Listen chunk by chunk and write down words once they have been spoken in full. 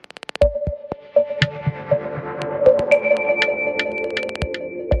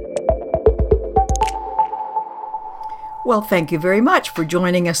Well, thank you very much for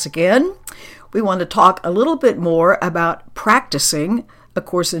joining us again. We want to talk a little bit more about practicing A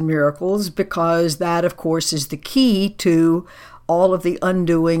Course in Miracles, because that, of course, is the key to all of the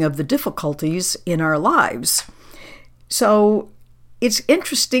undoing of the difficulties in our lives. So it's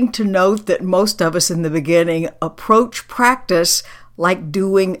interesting to note that most of us in the beginning approach practice like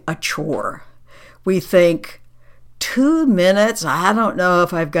doing a chore. We think, 2 minutes? I don't know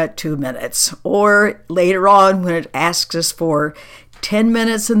if I've got 2 minutes. Or later on when it asks us for 10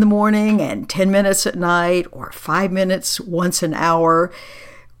 minutes in the morning and 10 minutes at night, or 5 minutes once an hour,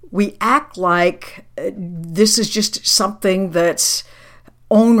 we act like this is just something that's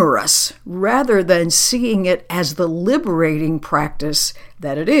onerous, rather than seeing it as the liberating practice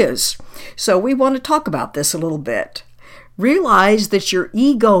that it is. So we want to talk about this a little bit. Realize that your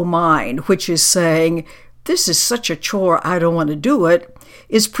ego mind, which is saying, this is such a chore, I don't want to do it,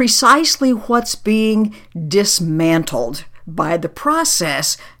 is precisely what's being dismantled by the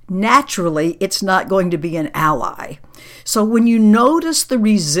process. Naturally, it's not going to be an ally. So when you notice the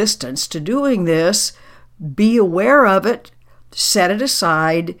resistance to doing this, be aware of it, set it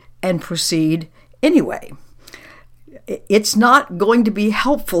aside, and proceed anyway. It's not going to be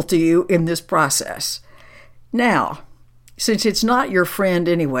helpful to you in this process. Now, since it's not your friend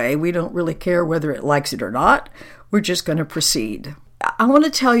anyway, we don't really care whether it likes it or not. We're just going to proceed. I want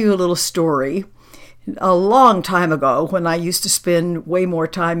to tell you a little story. A long time ago, when I used to spend way more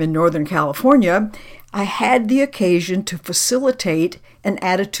time in Northern California, I had the occasion to facilitate an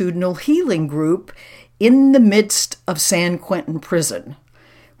attitudinal healing group in the midst of San Quentin Prison,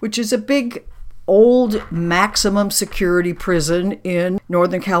 which is a big, old maximum security prison in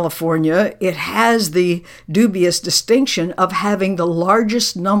Northern California. It has the dubious distinction of having the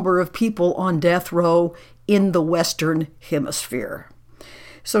largest number of people on death row in the Western Hemisphere.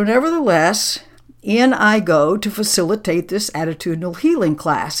 So nevertheless, in I go to facilitate this attitudinal healing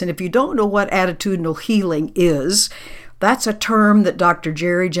class. And if you don't know what attitudinal healing is, that's a term that Dr.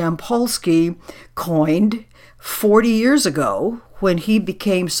 Jerry Jampolsky coined 40 years ago when he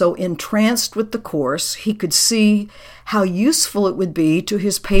became so entranced with the Course, he could see how useful it would be to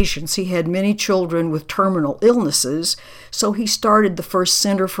his patients. He had many children with terminal illnesses, so he started the first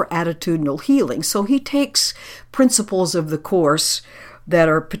Center for Attitudinal Healing. So he takes principles of the Course that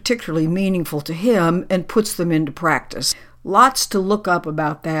are particularly meaningful to him and puts them into practice. Lots to look up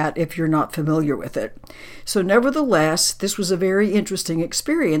about that if you're not familiar with it. So nevertheless, this was a very interesting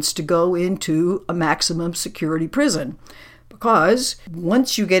experience to go into a maximum security prison, because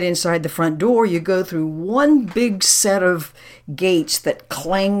once you get inside the front door, you go through one big set of gates that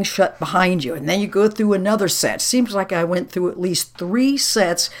clang shut behind you, and then you go through another set. Seems like I went through at least 3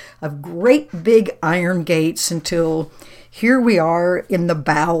 sets of great big iron gates until here we are in the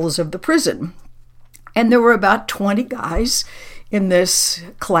bowels of the prison. And there were about 20 guys in this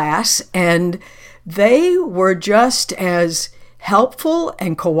class, and they were just as helpful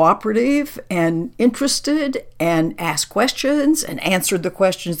and cooperative and interested and asked questions and answered the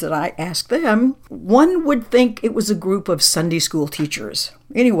questions that I asked them. One would think it was a group of Sunday school teachers.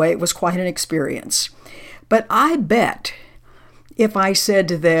 Anyway, it was quite an experience. But I bet if I said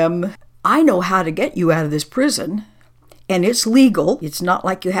to them, I know how to get you out of this prison, and it's legal. It's not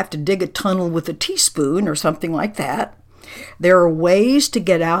like you have to dig a tunnel with a teaspoon or something like that. There are ways to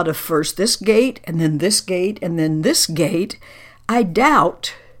get out of first this gate, and then this gate, and then this gate. I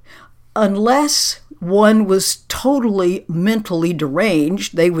doubt, unless one was totally mentally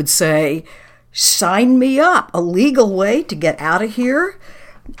deranged, they would say, sign me up, a legal way to get out of here.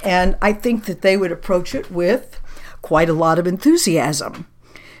 And I think that they would approach it with quite a lot of enthusiasm.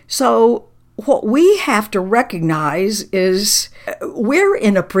 So what we have to recognize is we're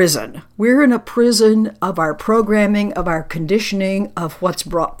in a prison. We're in a prison of our programming, of our conditioning, of what's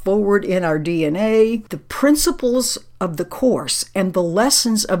brought forward in our DNA. The principles of the Course and the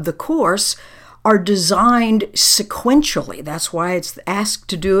lessons of the Course are designed sequentially. That's why it's asked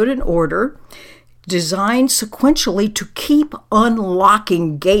to do it in order. Designed sequentially to keep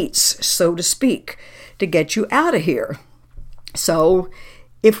unlocking gates, so to speak, to get you out of here. So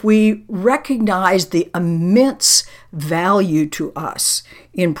if we recognize the immense value to us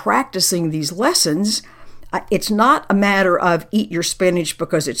in practicing these lessons, it's not a matter of eat your spinach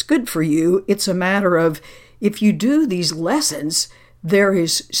because it's good for you. It's a matter of if you do these lessons, there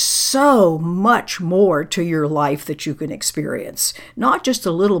is so much more to your life that you can experience. Not just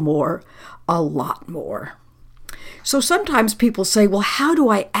a little more, a lot more. So sometimes people say, well, how do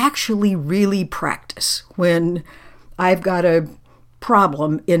I actually really practice when I've got a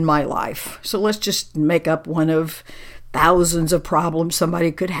problem in my life? So let's just make up one of thousands of problems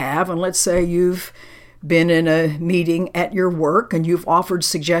somebody could have. And let's say you've been in a meeting at your work and you've offered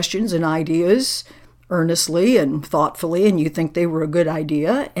suggestions and ideas earnestly and thoughtfully, and you think they were a good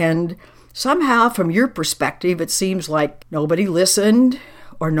idea, and somehow from your perspective it seems like nobody listened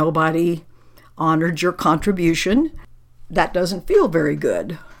or nobody honored your contribution. That doesn't feel very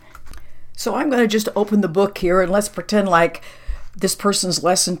good. So I'm going to just open the book here and let's pretend like this person's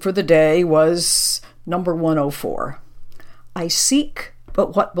lesson for the day was number 104. I seek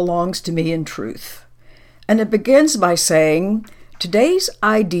but what belongs to me in truth. And it begins by saying, today's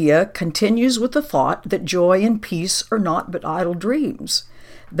idea continues with the thought that joy and peace are not but idle dreams.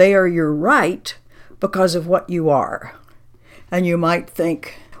 They are your right because of what you are. And you might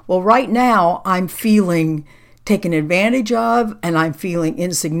think, well, right now I'm feeling taken advantage of, and I'm feeling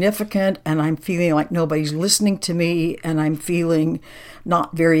insignificant, and I'm feeling like nobody's listening to me, and I'm feeling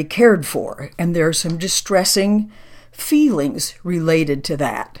not very cared for. And there are some distressing feelings related to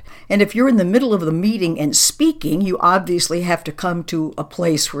that. And if you're in the middle of the meeting and speaking, you obviously have to come to a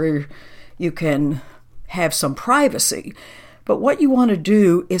place where you can have some privacy. But what you want to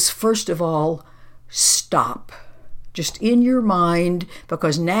do is, first of all, stop. Just in your mind,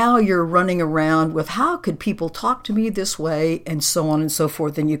 because now you're running around with how could people talk to me this way, and so on and so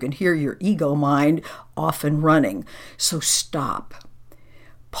forth, and you can hear your ego mind off and running. So stop.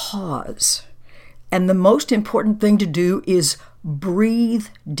 Pause. And the most important thing to do is breathe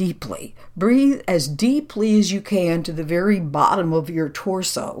deeply. Breathe as deeply as you can to the very bottom of your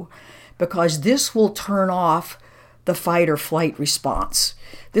torso, because this will turn off the fight or flight response.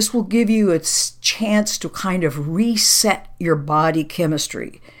 This will give you a chance to kind of reset your body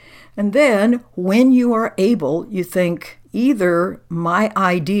chemistry. And then when you are able, you think, either my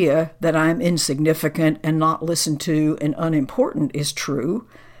idea that I'm insignificant and not listened to and unimportant is true,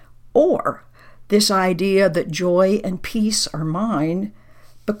 or this idea that joy and peace are mine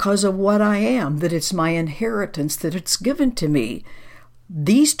because of what I am, that it's my inheritance, that it's given to me.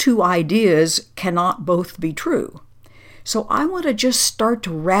 These two ideas cannot both be true. So I want to just start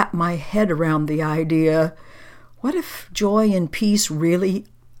to wrap my head around the idea, what if joy and peace really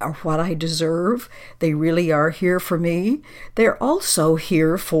are what I deserve? They really are here for me. They're also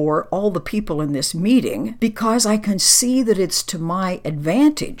here for all the people in this meeting, because I can see that it's to my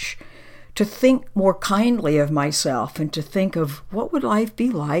advantage to think more kindly of myself and to think of what would life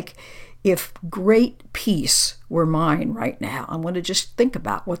be like if great peace were mine right now. I want to just think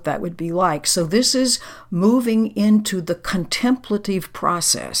about what that would be like. So this is moving into the contemplative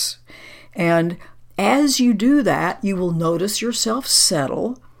process. And as you do that, you will notice yourself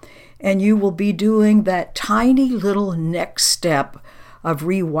settle, and you will be doing that tiny little next step of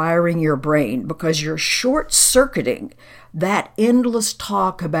rewiring your brain, because you're short-circuiting that endless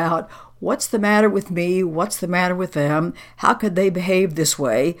talk about what's the matter with me? What's the matter with them? How could they behave this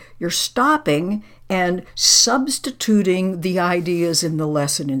way? You're stopping and substituting the ideas in the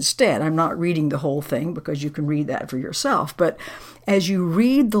lesson instead. I'm not reading the whole thing because you can read that for yourself. But as you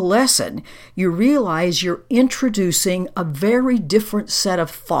read the lesson, you realize you're introducing a very different set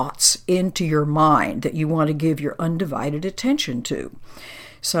of thoughts into your mind that you want to give your undivided attention to.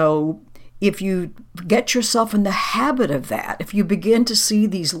 So if you get yourself in the habit of that, if you begin to see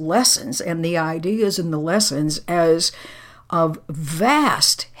these lessons and the ideas in the lessons as of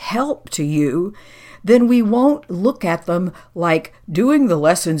vast help to you, then we won't look at them like doing the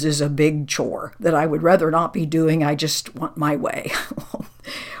lessons is a big chore that I would rather not be doing. I just want my way.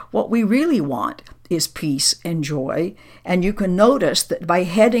 What we really want is peace and joy. And you can notice that by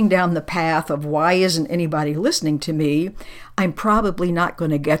heading down the path of why isn't anybody listening to me, I'm probably not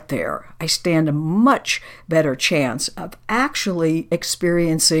going to get there. I stand a much better chance of actually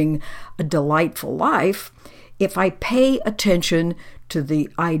experiencing a delightful life if I pay attention to the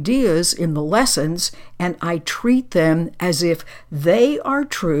ideas in the lessons and I treat them as if they are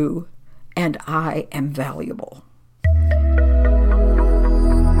true and I am valuable.